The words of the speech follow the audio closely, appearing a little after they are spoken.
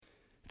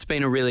It's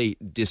been a really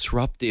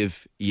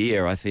disruptive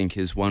year, I think,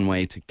 is one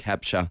way to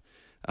capture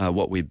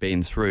what we've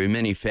been through.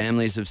 Many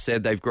families have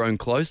said they've grown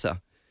closer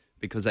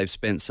because they've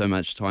spent so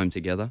much time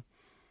together.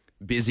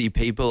 Busy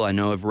people I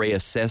know have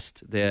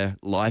reassessed their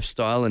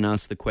lifestyle and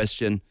asked the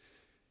question,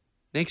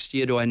 next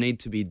year, do I need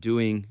to be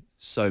doing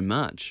so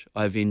much?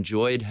 I've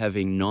enjoyed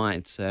having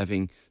nights,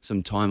 having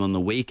some time on the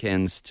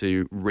weekends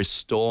to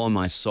restore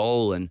my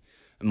soul and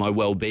my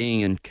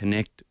well-being and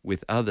connect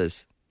with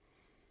others.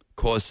 Of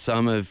course,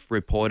 some have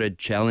reported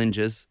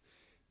challenges,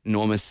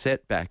 enormous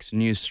setbacks,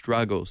 new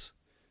struggles,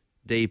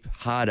 deep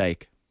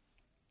heartache.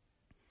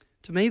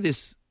 To me,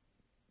 this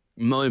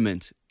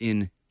moment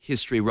in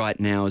history right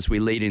now as we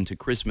lead into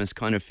Christmas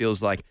kind of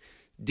feels like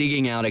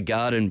digging out a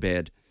garden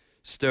bed,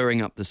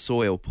 stirring up the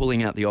soil,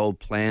 pulling out the old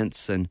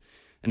plants and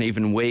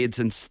even weeds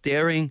and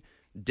staring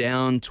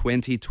down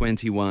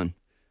 2021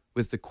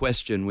 with the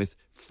question, with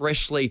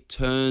freshly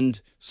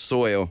turned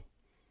soil,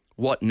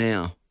 what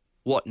now?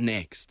 What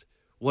next?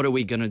 What are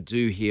we going to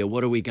do here?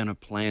 What are we going to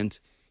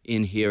plant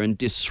in here? And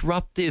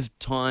disruptive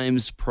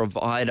times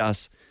provide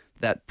us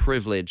that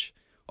privilege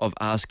of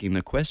asking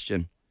the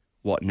question,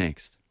 what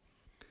next?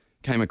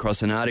 Came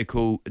across an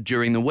article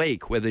during the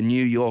week where the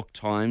New York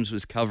Times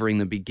was covering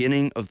the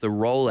beginning of the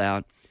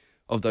rollout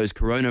of those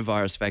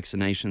coronavirus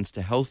vaccinations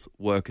to health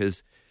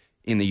workers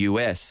in the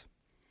US.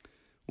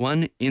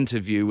 One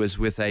interview was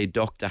with a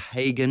Dr.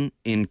 Hagen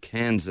in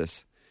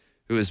Kansas,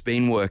 who has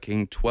been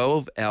working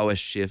 12-hour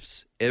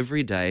shifts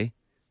every day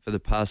for the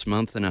past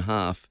month and a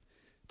half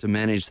to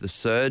manage the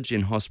surge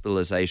in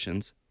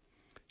hospitalizations.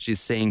 She's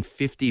seeing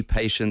 50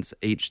 patients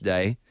each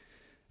day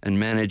and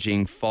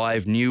managing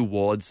 5 new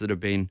wards that have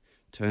been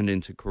turned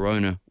into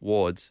corona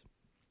wards.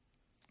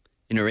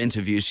 In her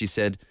interview, she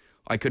said,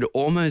 I could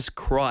almost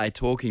cry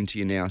talking to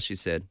you now, she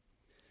said.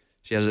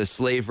 She has her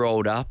sleeve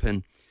rolled up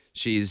and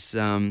she's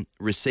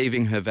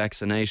receiving her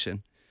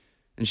vaccination.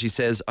 And she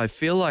says, I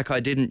feel like I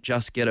didn't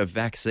just get a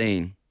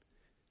vaccine.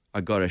 I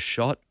got a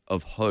shot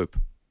of hope.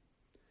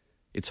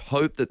 It's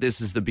hope that this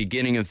is the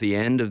beginning of the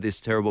end of this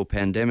terrible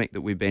pandemic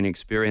that we've been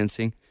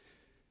experiencing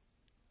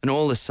and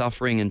all the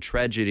suffering and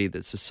tragedy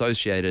that's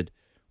associated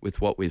with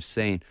what we've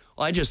seen.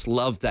 I just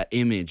loved that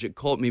image. It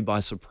caught me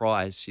by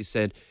surprise. She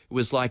said it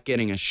was like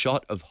getting a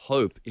shot of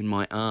hope in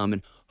my arm.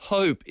 And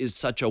hope is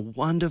such a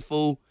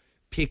wonderful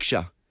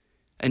picture,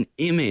 an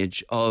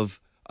image of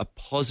a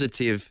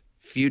positive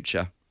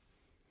future.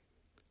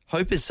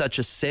 Hope is such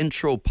a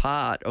central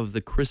part of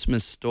the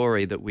Christmas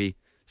story that we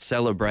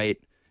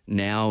celebrate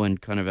now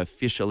and kind of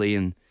officially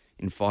in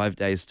 5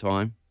 days'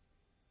 time.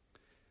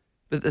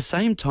 But at the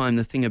same time,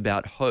 the thing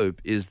about hope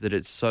is that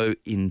it's so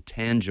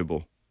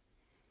intangible.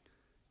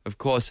 Of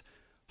course,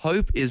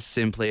 hope is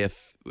simply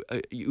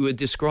you would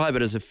describe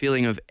it as a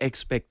feeling of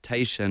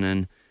expectation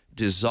and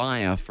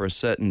desire for a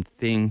certain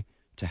thing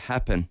to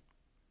happen.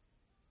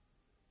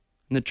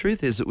 And the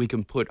truth is that we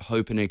can put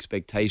hope and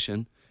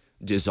expectation,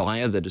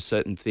 desire that a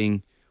certain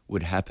thing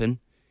would happen,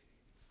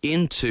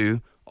 into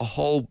a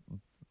whole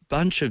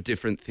bunch of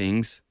different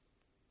things.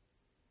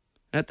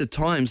 At the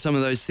time, some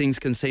of those things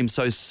can seem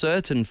so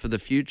certain for the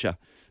future.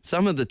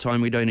 Some of the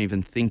time we don't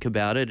even think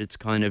about it. It's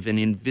kind of an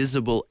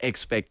invisible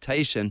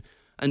expectation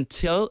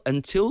until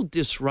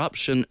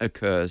disruption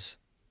occurs.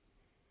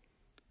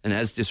 And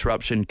as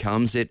disruption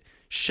comes, it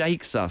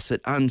shakes us, it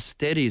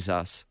unsteadies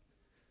us.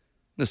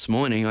 This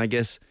morning, I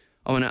guess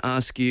I want to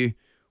ask you,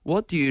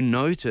 what do you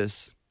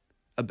notice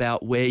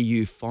about where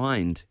you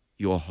find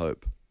your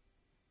hope?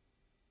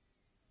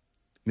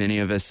 Many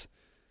of us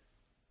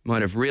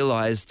might have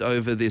realized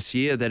over this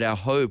year that our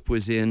hope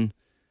was in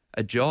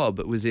a job.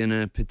 It was in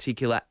a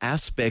particular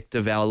aspect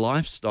of our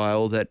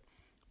lifestyle that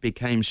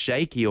became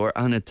shaky or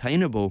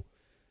unattainable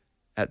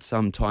at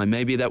some time.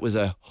 Maybe that was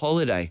a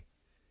holiday.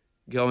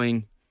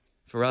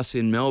 For us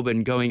in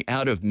Melbourne, going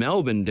out of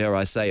Melbourne, dare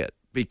I say it,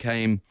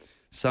 became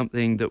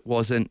something that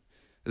was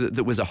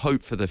a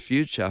hope for the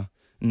future,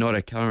 not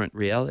a current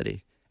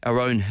reality. Our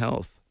own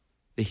health,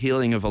 the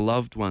healing of a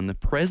loved one, the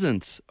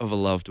presence of a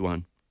loved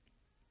one,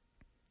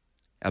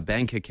 our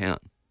bank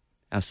account,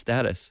 our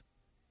status.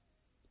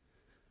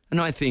 And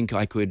I think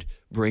I could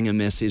bring a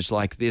message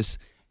like this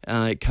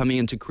coming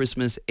into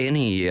Christmas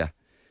any year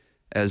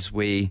as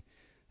we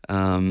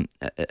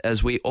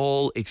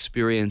all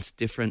experience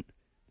different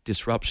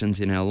disruptions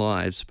in our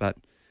lives, but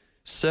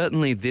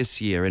certainly this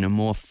year in a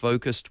more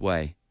focused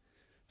way.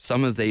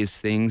 Some of these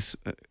things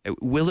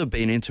will have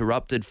been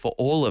interrupted for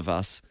all of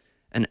us,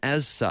 and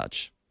as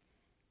such,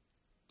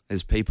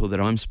 as people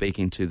that I'm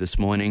speaking to this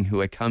morning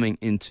who are coming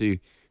into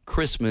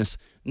Christmas,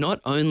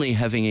 not only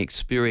having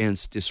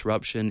experienced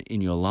disruption in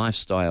your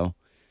lifestyle,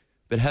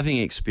 but having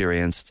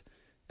experienced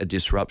a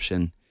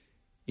disruption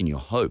in your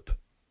hope.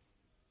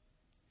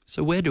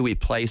 So where do we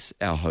place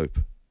our hope?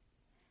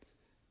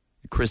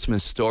 The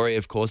Christmas story,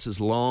 of course,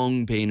 has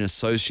long been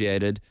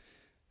associated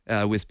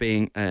with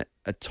being a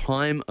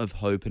time of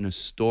hope and a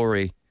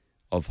story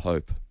of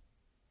hope.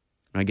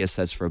 And I guess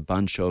that's for a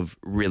bunch of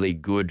really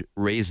good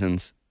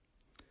reasons.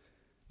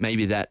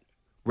 Maybe that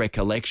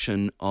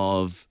recollection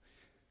of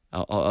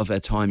a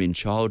time in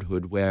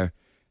childhood where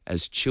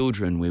as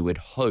children, we would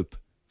hope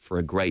for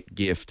a great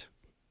gift.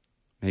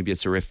 Maybe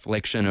it's a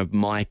reflection of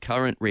my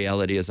current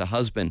reality as a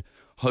husband,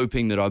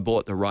 hoping that I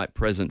bought the right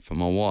present for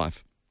my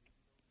wife,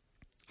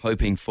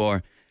 hoping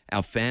for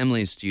our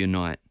families to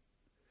unite,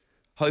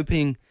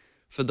 hoping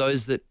for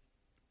those that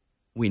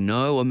we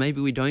know, or maybe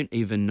we don't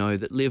even know,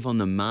 that live on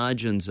the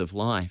margins of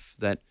life,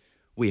 that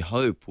we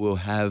hope will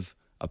have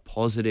a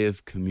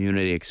positive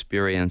community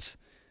experience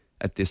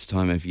at this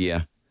time of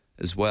year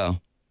as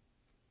well.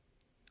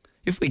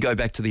 If we go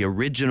back to the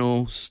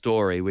original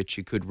story, which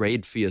you could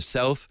read for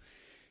yourself,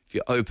 if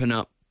you open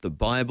up the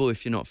Bible,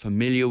 if you're not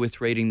familiar with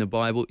reading the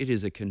Bible, it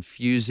is a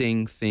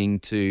confusing thing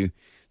to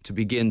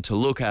begin to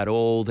look at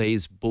all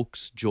these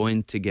books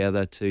joined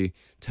together to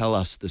tell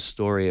us the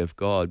story of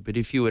God. But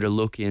if you were to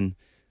look in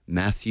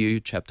Matthew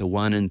chapter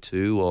 1 and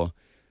 2 or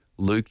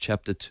Luke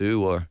chapter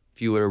 2, or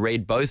if you were to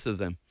read both of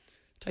them,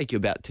 take you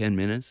about 10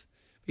 minutes.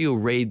 You'll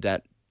read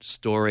that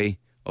story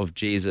of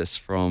Jesus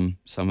from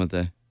some of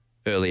the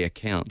early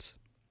accounts.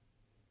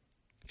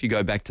 If you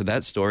go back to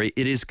that story,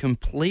 it is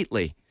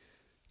completely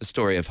a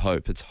story of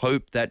hope. It's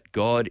hope that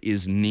God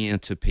is near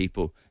to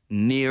people,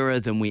 nearer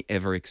than we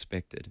ever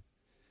expected.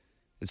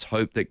 It's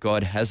hope that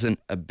God hasn't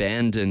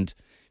abandoned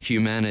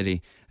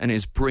humanity and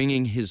is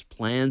bringing his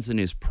plans and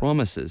his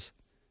promises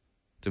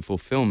to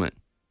fulfillment.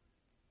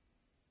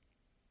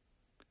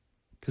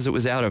 Because it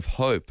was out of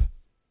hope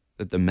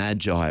that the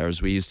Magi, or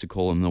as we used to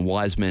call them, the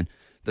wise men,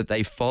 that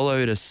they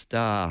followed a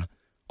star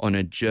on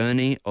a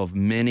journey of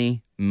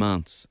many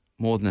months,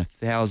 more than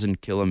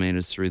 1,000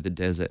 kilometers through the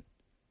desert.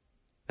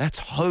 That's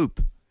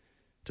hope,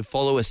 to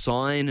follow a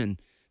sign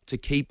and to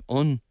keep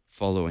on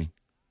following.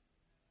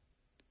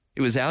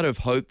 It was out of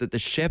hope that the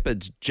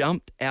shepherds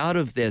jumped out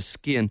of their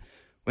skin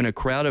when a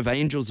crowd of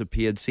angels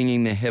appeared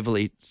singing their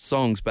heavenly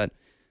songs, but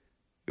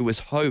it was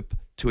hope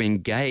to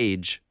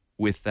engage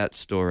with that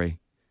story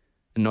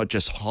and not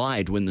just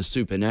hide when the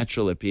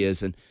supernatural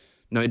appears, and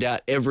no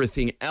doubt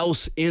everything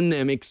else in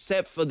them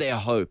except for their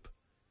hope.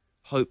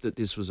 Hope that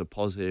this was a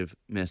positive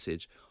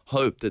message.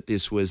 Hope that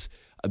this was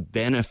a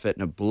benefit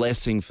and a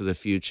blessing for the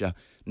future,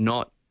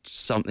 not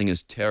something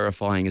as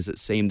terrifying as it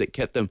seemed that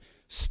kept them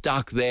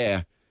stuck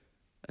there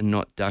and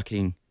not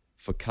ducking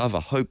for cover.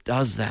 Hope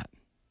does that.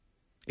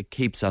 It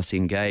keeps us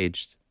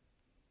engaged.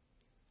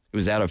 It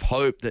was out of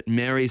hope that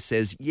Mary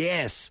says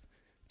yes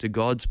to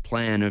God's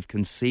plan of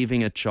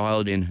conceiving a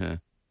child in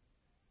her.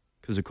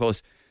 Because, of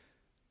course,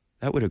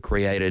 that would have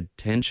created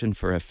tension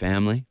for her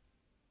family,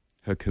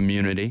 her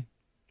community,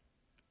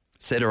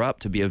 set her up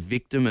to be a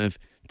victim of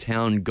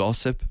town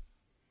gossip,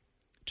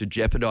 to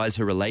jeopardize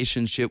her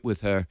relationship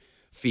with her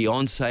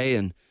fiancé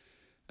and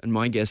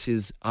my guess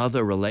is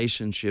other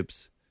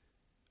relationships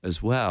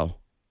as well.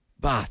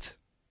 But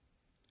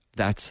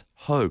that's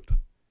hope,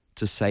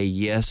 to say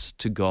yes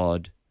to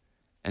God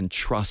and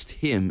trust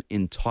him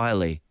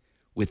entirely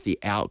with the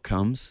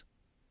outcomes,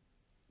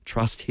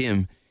 trust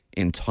him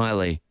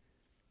entirely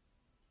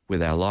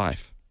with our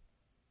life.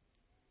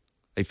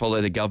 They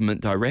follow the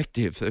government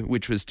directive,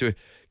 which was to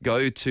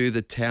go to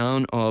the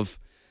town of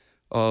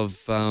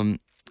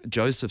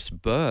Joseph's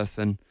birth.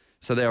 And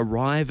so they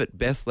arrive at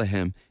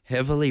Bethlehem,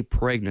 heavily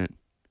pregnant,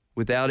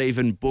 without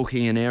even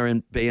booking an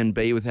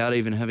Airbnb, without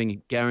even having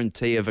a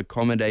guarantee of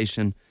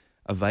accommodation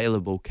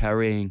available,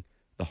 carrying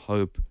the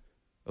hope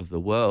of the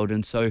world.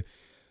 And so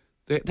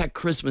that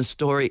Christmas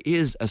story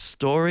is a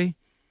story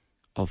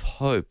of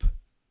hope.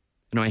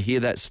 And I hear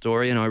that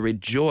story and I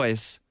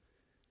rejoice,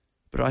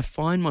 but I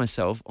find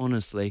myself,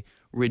 honestly,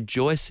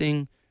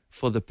 rejoicing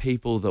for the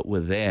people that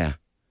were there,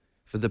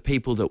 for the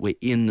people that were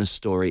in the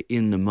story,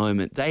 in the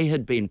moment. They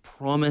had been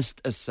promised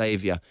a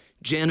Savior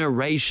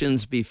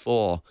generations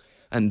before,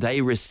 and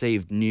they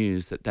received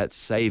news that that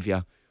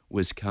Savior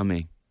was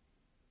coming.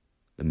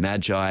 The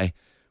Magi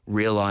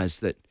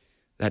realized that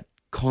that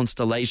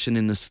constellation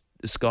in the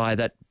sky,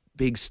 that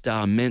big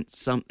star, meant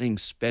something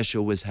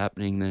special was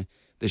happening.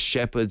 The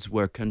shepherds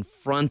were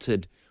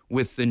confronted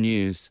with the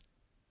news,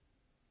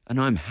 and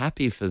I'm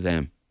happy for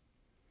them.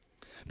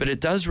 But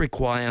it does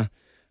require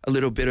a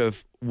little bit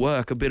of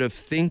work, a bit of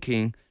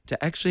thinking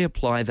to actually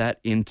apply that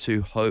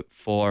into hope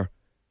for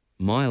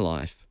my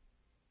life,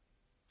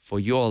 for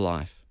your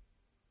life.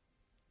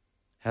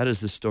 How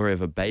does the story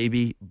of a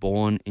baby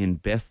born in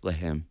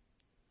Bethlehem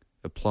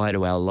apply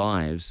to our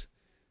lives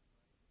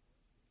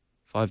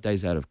 5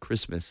 days out of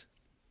Christmas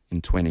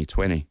in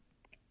 2020?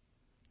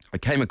 I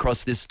came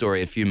across this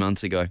story a few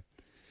months ago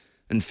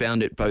and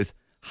found it both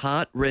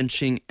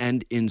heart-wrenching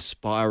and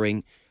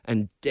inspiring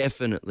and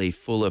definitely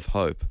full of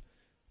hope,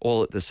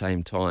 all at the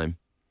same time.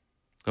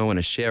 I want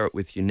to share it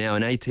with you now.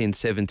 In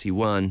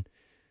 1871,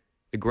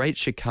 the Great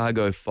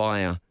Chicago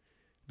Fire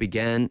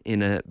began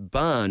in a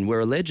barn where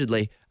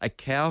allegedly a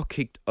cow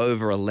kicked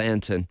over a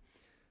lantern,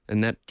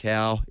 and that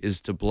cow is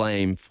to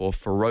blame for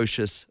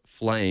ferocious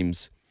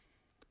flames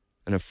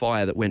and a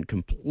fire that went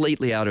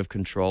completely out of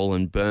control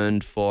and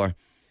burned for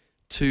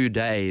 2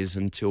 days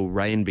until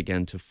rain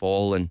began to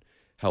fall and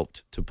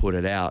helped to put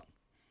it out.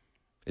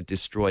 It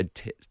destroyed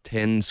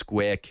 10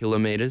 square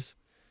kilometers,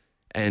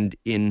 and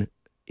in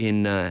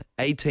In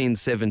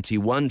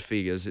 1871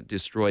 figures, it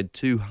destroyed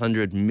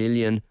 $200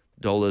 million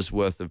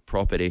worth of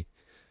property.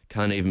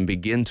 Can't even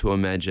begin to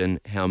imagine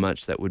how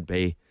much that would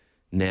be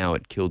now.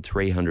 It killed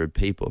 300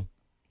 people.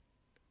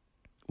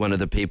 One of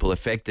the people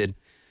affected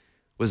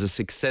was a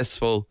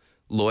successful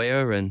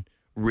lawyer and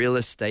real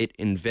estate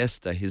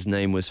investor. His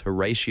name was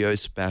Horatio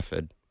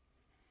Spafford.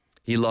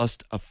 He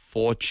lost a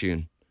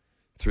fortune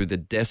through the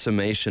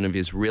decimation of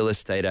his real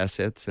estate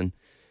assets, and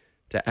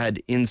to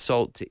add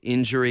insult to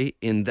injury,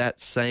 in that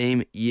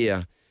same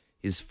year,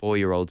 his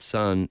 4-year-old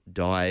son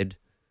died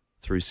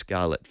through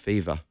scarlet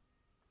fever.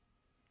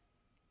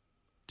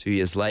 2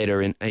 years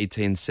later, in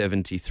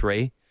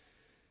 1873,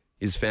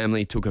 his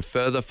family took a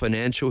further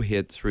financial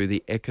hit through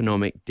the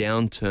economic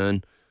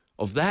downturn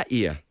of that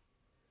year.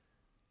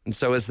 And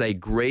so as they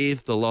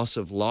grieved the loss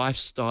of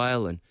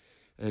lifestyle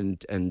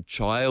and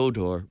child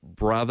or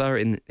brother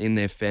in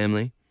their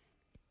family,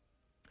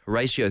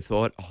 Horatio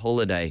thought a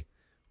holiday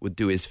would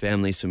do his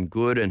family some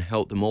good and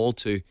help them all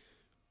to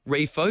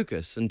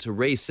refocus and to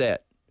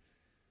reset.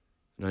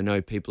 And I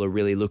know people are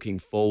really looking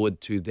forward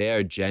to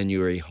their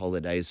January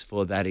holidays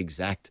for that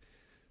exact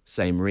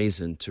same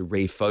reason, to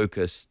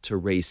refocus, to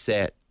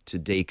reset, to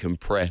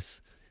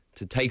decompress,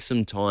 to take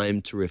some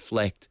time to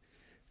reflect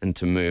and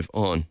to move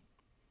on.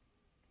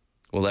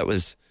 Well, that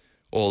was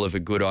all of a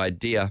good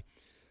idea.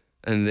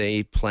 And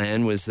the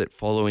plan was that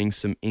following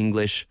some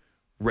English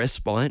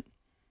respite,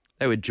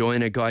 they would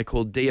join a guy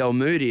called D.L.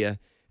 Moody, an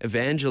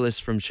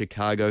evangelist from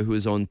Chicago who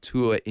was on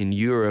tour in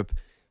Europe,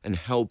 and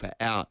help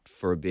out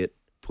for a bit,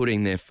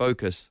 putting their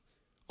focus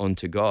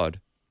onto God.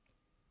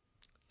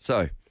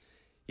 So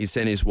he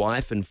sent his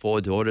wife and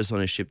 4 daughters on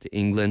a ship to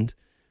England,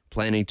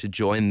 planning to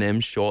join them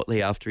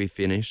shortly after he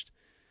finished,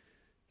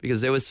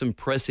 because there was some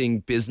pressing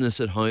business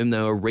at home.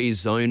 They were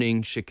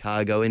rezoning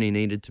Chicago, and he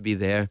needed to be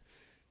there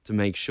to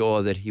make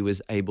sure that he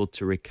was able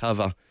to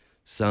recover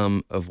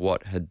some of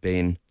what had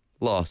been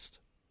lost.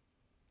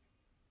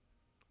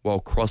 While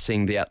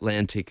crossing the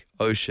Atlantic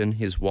Ocean,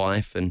 his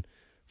wife and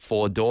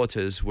 4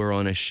 daughters were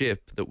on a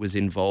ship that was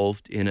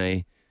involved in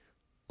a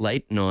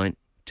late-night,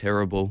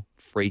 terrible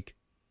freak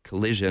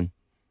collision.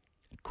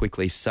 It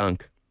quickly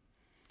sunk.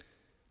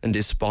 And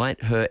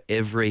despite her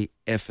every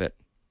effort,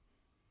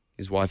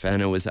 his wife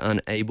Anna was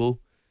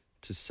unable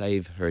to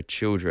save her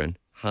children.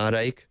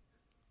 Heartache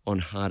on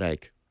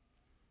heartache.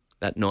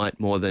 That night,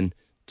 more than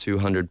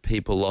 200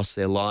 people lost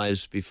their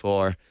lives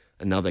before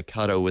another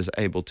cutter was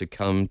able to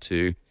come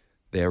to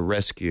their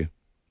rescue.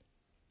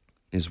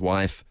 His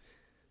wife,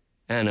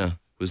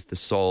 Anna, was the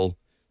sole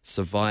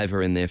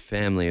survivor in their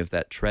family of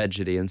that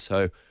tragedy. And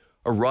so,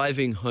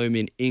 arriving home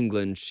in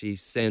England, she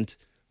sent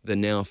the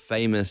now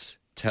famous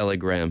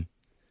telegram,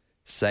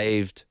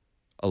 "Saved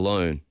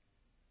alone.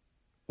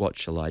 What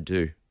shall I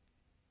do?"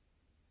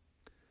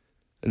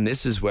 And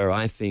this is where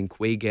I think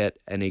we get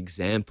an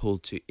example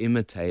to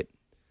imitate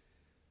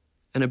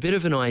and a bit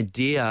of an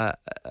idea,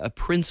 a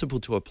principle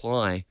to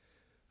apply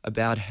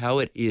about how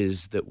it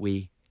is that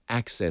we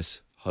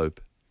access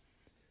hope.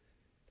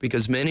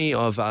 Because many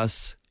of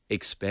us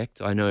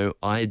expect, I know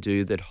I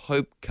do, that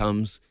hope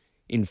comes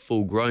in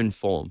full-grown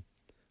form.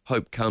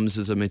 Hope comes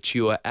as a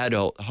mature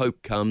adult.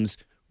 Hope comes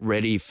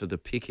ready for the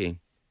picking.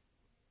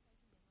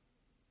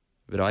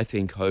 But I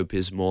think hope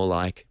is more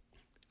like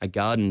a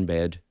garden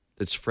bed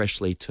that's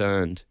freshly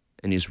turned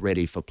and is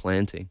ready for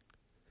planting.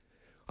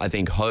 I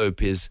think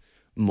hope is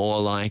more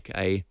like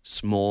a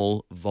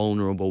small,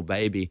 vulnerable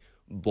baby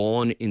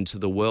born into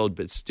the world,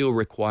 but still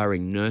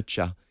requiring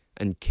nurture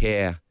and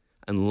care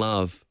and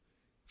love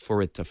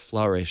for it to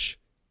flourish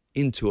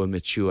into a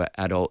mature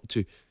adult,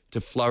 to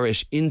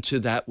flourish into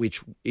that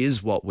which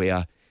is what we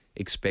are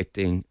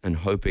expecting and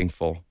hoping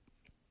for.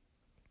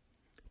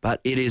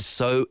 But it is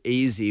so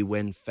easy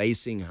when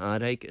facing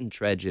heartache and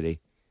tragedy.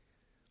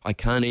 I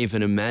can't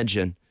even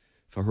imagine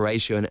for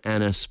Horatio and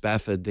Anna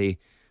Spafford the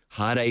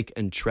heartache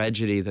and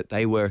tragedy that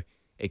they were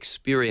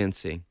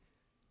experiencing.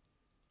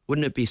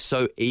 Wouldn't it be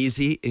so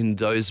easy in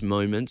those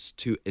moments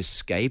to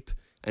escape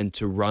and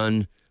to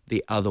run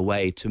the other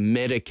way, to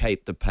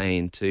medicate the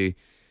pain, to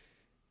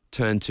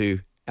turn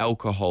to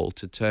alcohol,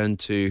 to turn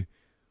to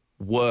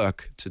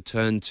work, to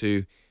turn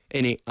to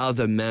any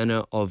other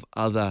manner of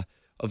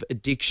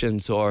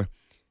addictions or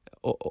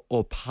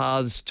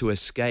paths to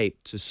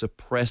escape, to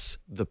suppress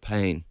the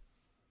pain?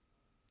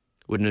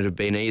 Wouldn't it have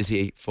been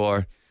easy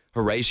for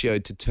Horatio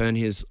to turn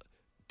his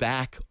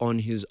back on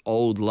his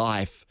old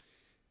life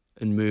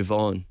and move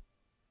on?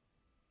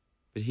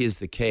 But here's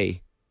the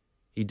key.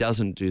 He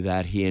doesn't do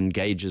that. He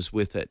engages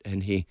with it,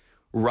 and he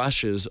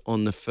rushes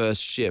on the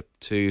first ship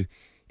to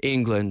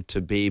England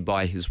to be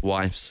by his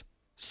wife's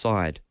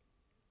side.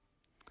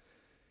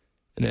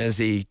 And as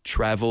he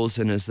travels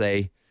and as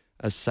they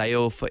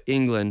sail for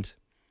England,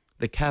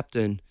 the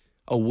captain,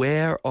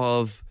 aware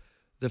of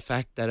the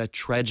fact that a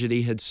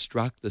tragedy had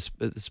struck the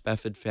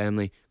Spafford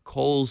family,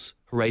 calls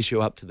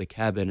Horatio up to the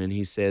cabin and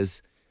he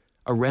says,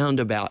 "Around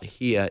about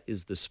here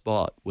is the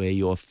spot where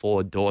your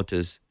 4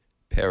 daughters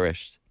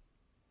perished."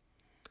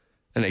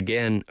 And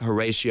again,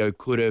 Horatio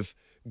could have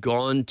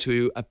gone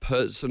to a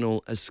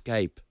personal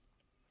escape.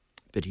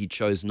 But he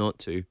chose not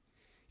to.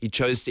 He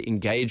chose to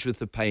engage with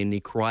the pain. He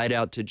cried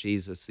out to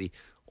Jesus, the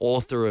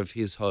author of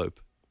his hope.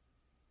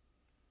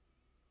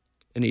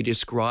 And he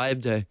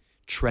described a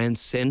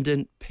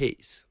transcendent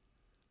peace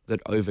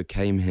that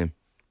overcame him.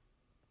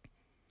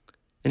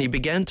 And he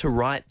began to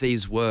write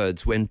these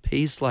words: when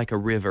peace like a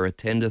river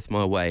attendeth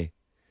my way,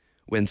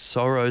 when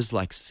sorrows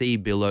like sea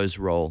billows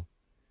roll,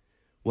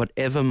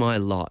 whatever my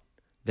lot,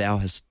 thou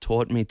hast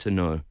taught me to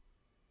know,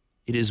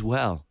 it is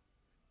well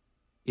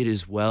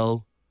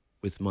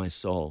with my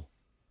soul.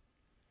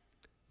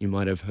 You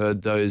might have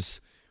heard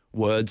those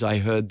words. I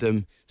heard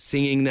them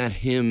singing that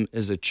hymn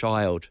as a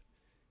child.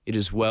 It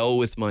is well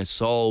with my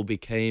soul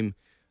became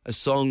a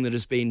song that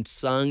has been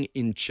sung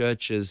in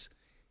churches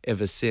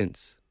ever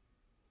since.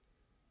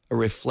 A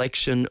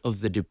reflection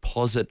of the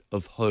deposit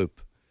of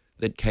hope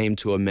that came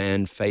to a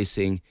man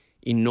facing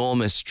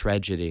enormous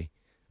tragedy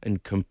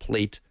and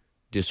complete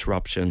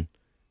disruption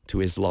to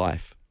his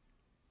life.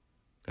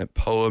 That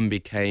poem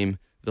became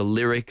the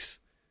lyrics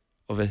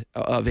of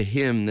a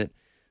hymn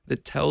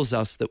that tells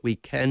us that we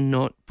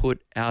cannot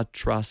put our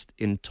trust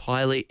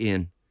entirely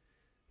in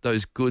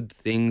those good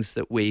things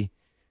that we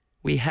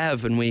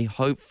have and we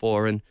hope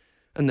for and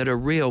that are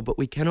real, but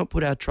we cannot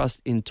put our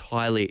trust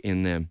entirely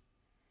in them.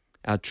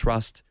 Our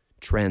trust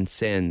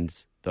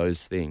transcends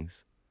those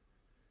things.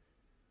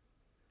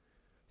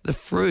 The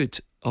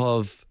fruit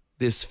of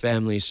this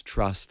family's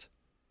trust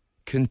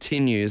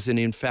continues, and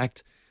in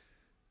fact,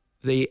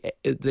 the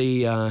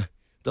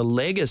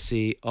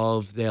legacy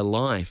of their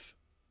life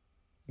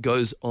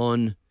goes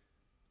on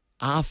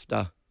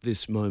after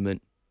this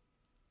moment,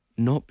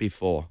 not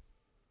before.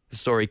 The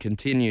story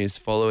continues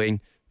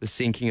following the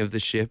sinking of the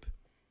ship.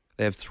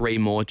 They have 3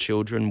 more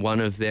children. One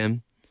of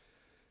them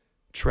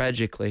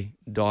tragically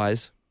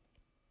dies.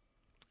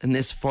 And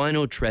this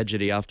final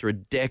tragedy, after a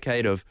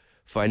decade of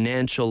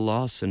financial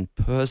loss and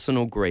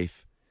personal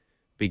grief,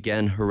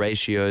 began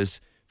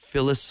Horatio's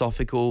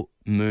philosophical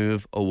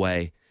move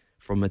away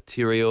from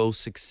material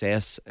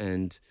success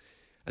and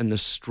the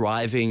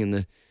striving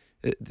and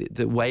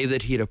the way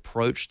that he'd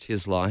approached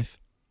his life.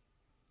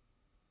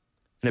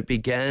 And it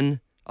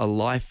began a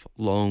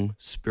lifelong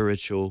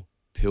spiritual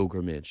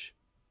pilgrimage,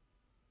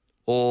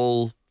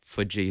 all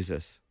for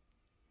Jesus.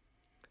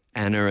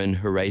 Anna and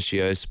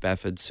Horatio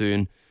Spafford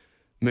soon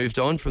moved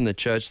on from the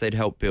church they'd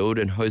helped build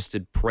and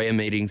hosted prayer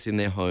meetings in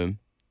their home.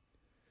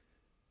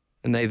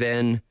 And they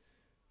then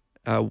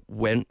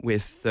went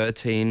with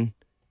 13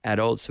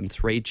 adults and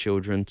 3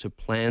 children to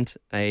plant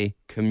a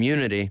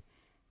community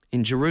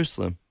in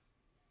Jerusalem.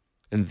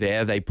 And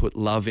there they put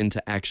love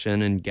into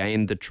action and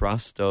gained the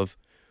trust of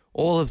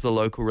all of the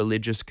local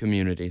religious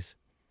communities.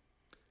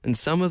 And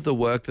some of the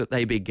work that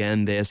they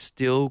began there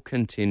still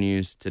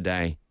continues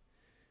today.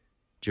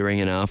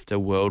 During and after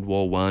World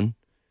War I,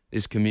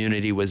 this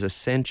community was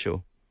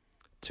essential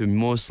to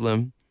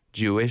Muslim,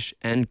 Jewish,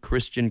 and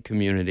Christian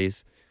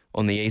communities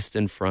on the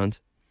Eastern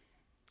Front.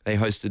 They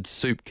hosted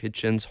soup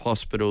kitchens,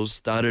 hospitals,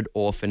 started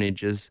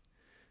orphanages,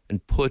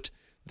 and put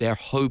their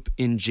hope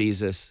in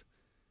Jesus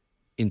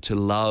into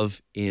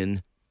love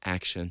in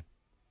action.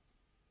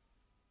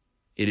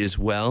 It is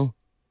well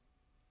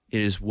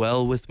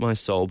with my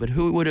soul. But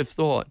who would have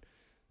thought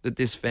that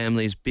this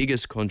family's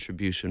biggest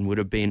contribution would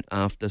have been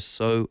after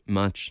so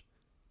much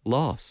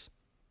loss?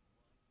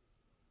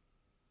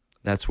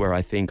 That's where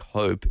I think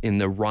hope in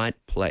the right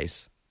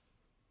place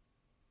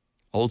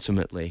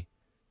ultimately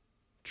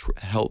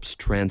helps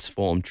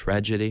transform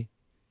tragedy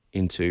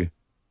into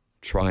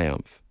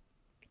triumph.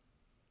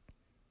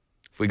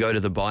 If we go to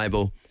the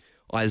Bible,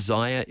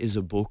 Isaiah is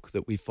a book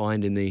that we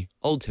find in the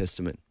Old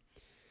Testament.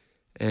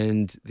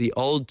 And the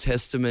Old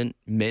Testament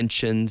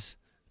mentions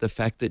the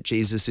fact that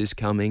Jesus is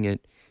coming.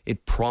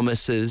 It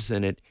promises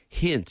and it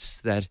hints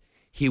that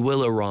he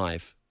will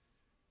arrive.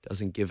 It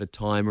doesn't give a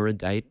time or a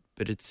date,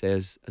 but it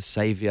says a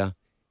Savior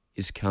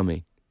is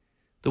coming.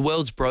 The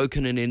world's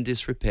broken and in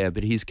disrepair,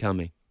 but he's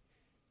coming.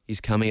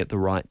 He's coming at the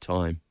right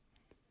time.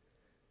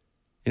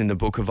 In the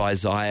book of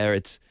Isaiah,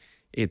 it's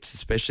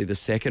especially the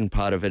second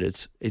part of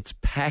it, it's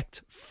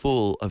packed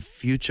full of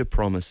future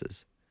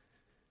promises.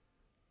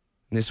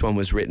 And this one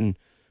was written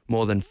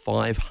more than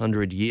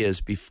 500 years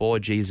before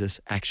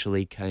Jesus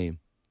actually came.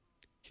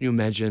 Can you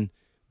imagine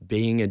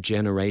being a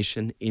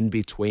generation in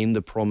between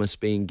the promise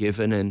being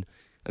given and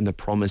the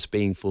promise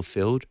being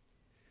fulfilled?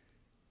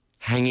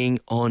 Hanging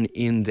on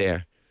in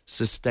there,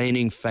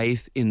 sustaining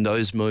faith in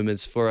those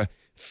moments for a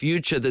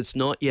future that's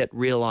not yet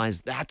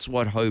realized. That's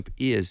what hope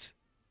is.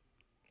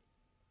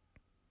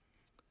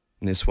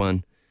 And this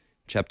one,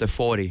 chapter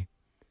 40,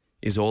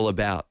 is all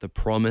about the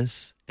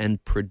promise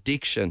and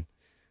prediction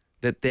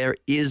that there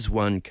is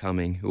one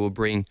coming who will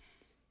bring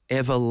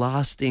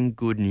everlasting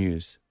good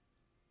news,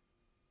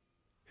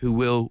 who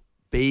will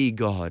be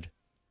God,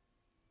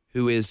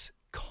 who is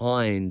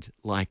kind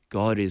like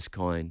God is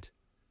kind.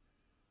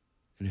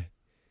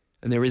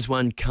 And there is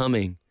one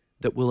coming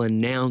that will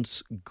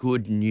announce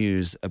good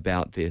news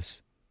about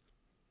this.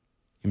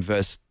 In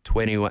verse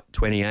 28,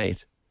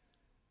 it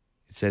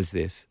says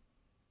this: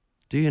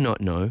 "Do you not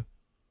know?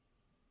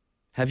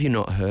 Have you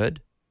not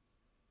heard?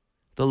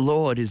 The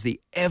Lord is the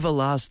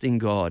everlasting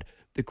God,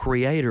 the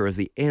creator of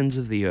the ends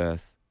of the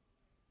earth.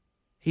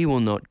 He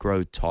will not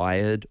grow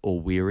tired or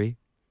weary.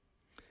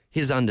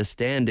 His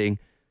understanding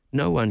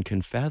no one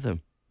can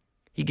fathom.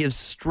 He gives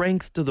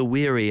strength to the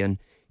weary and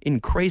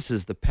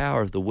increases the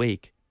power of the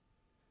weak.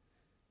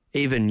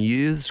 Even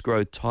youths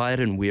grow tired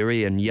and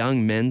weary, and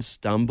young men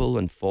stumble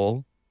and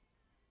fall.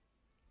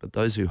 But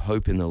those who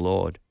hope in the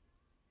Lord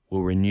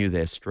will renew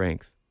their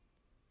strength.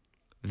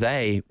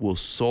 They will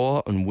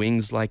soar on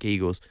wings like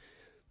eagles.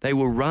 They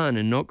will run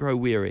and not grow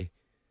weary.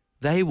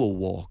 They will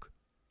walk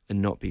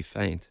and not be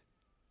faint.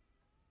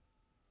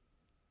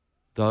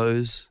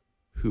 Those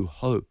who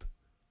hope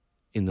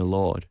in the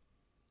Lord.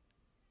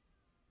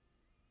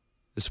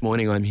 This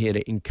morning I'm here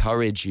to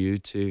encourage you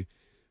to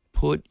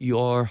put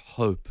your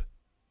hope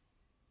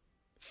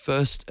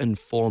first and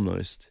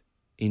foremost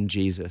in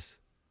Jesus.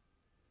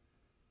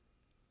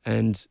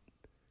 And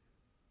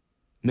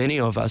many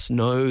of us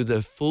know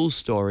the full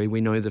story.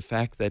 We know the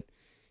fact that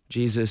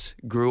Jesus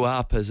grew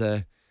up as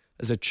a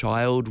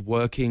child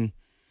working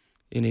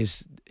in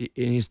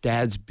his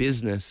dad's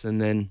business,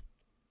 and then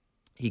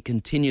he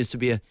continues to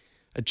be a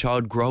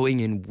child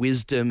growing in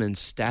wisdom and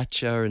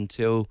stature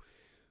until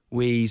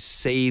we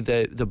see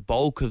the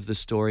bulk of the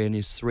story in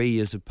his 3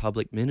 years of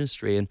public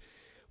ministry. And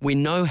we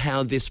know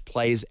how this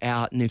plays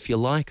out. And if you're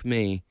like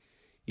me,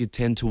 you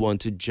tend to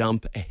want to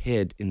jump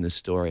ahead in the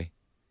story.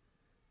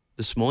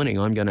 This morning,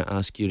 I'm going to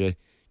ask you to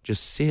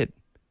just sit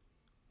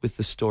with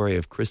the story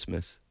of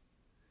Christmas,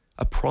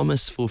 a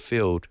promise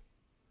fulfilled,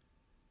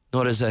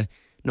 not as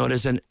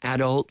an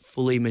adult,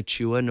 fully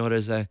mature, not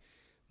as a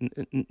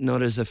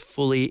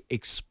fully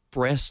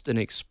expressed and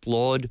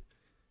explored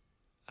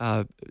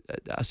a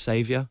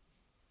Savior,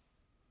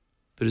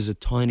 but as a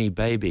tiny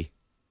baby,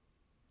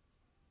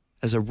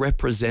 as a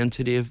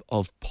representative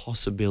of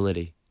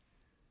possibility,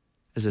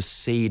 as a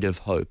seed of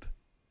hope,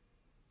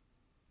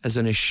 as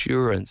an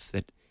assurance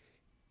that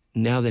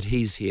now that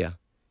he's here,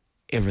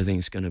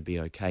 everything's going to be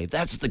okay.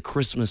 That's the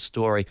Christmas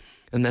story,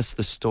 and that's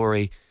the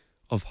story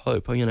of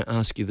hope. I'm going to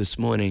ask you this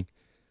morning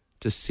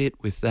to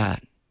sit with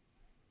that,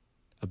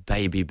 a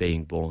baby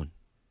being born,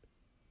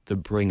 the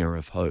bringer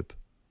of hope.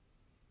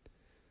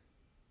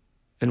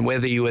 And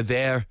whether you were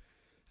there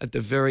at the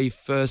very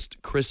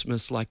first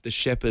Christmas like the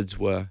shepherds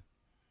were,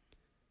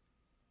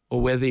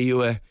 or whether you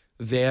were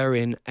there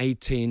in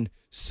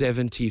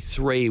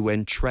 1873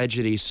 when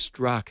tragedy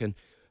struck and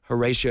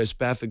Horatio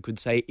Spafford could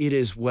say, "It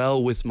is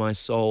well with my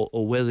soul,"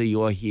 or whether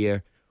you're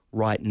here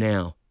right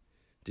now,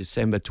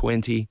 December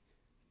 20,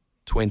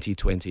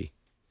 2020.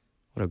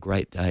 What a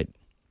great date.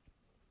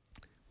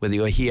 Whether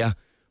you're here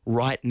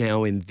right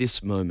now in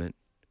this moment,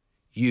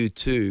 you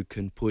too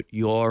can put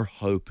your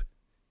hope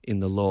in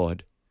the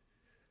Lord.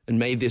 And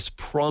may this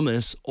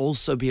promise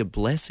also be a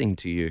blessing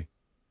to you,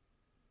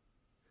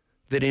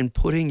 that in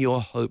putting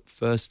your hope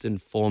first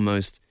and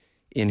foremost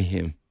in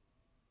him,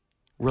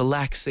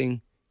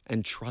 relaxing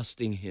and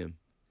trusting him,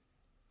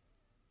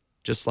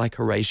 just like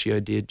Horatio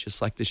did,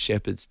 just like the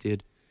shepherds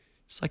did,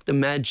 just like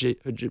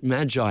the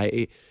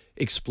Magi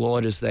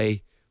explored as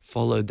they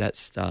followed that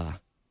star.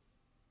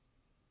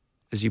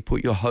 As you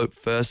put your hope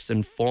first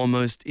and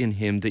foremost in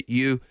him, that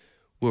you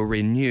will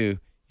renew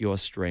your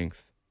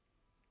strength.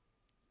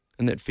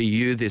 And that for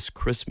you this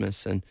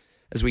Christmas, and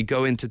as we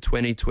go into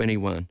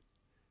 2021,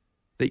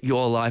 that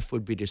your life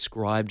would be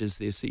described as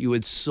this, that you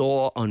would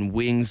soar on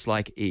wings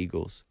like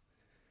eagles,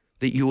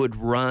 that you would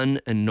run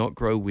and not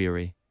grow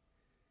weary,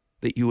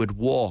 that you would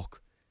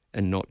walk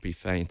and not be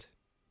faint.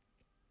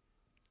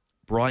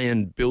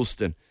 Brian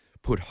Bilston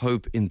put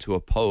hope into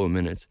a poem,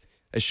 and it's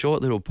a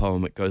short little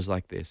poem. It goes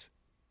like this.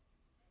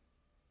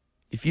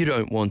 If you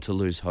don't want to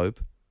lose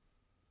hope,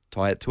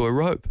 tie it to a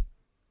rope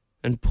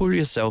and pull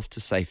yourself to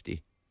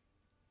safety,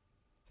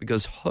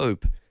 because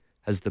hope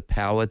has the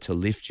power to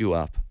lift you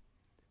up,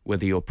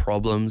 whether your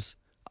problems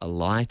are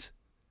light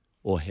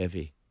or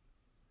heavy.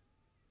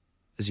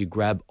 As you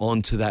grab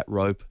onto that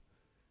rope,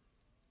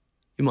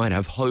 you might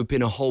have hope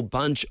in a whole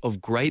bunch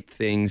of great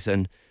things,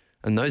 and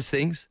those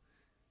things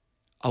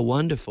are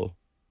wonderful.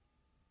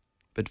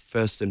 But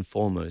first and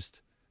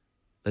foremost,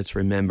 let's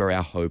remember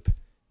our hope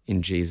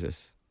in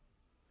Jesus.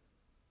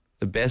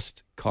 The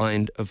best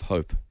kind of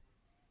hope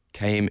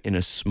came in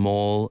a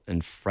small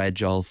and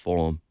fragile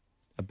form,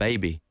 a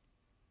baby.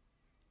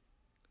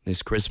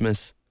 This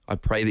Christmas, I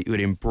pray that you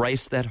would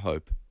embrace that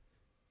hope,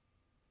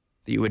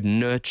 that you would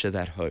nurture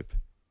that hope,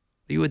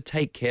 that you would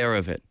take care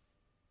of it,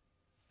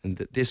 and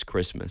that this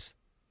Christmas,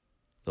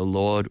 the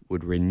Lord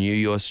would renew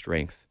your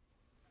strength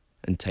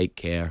and take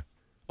care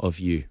of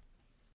you.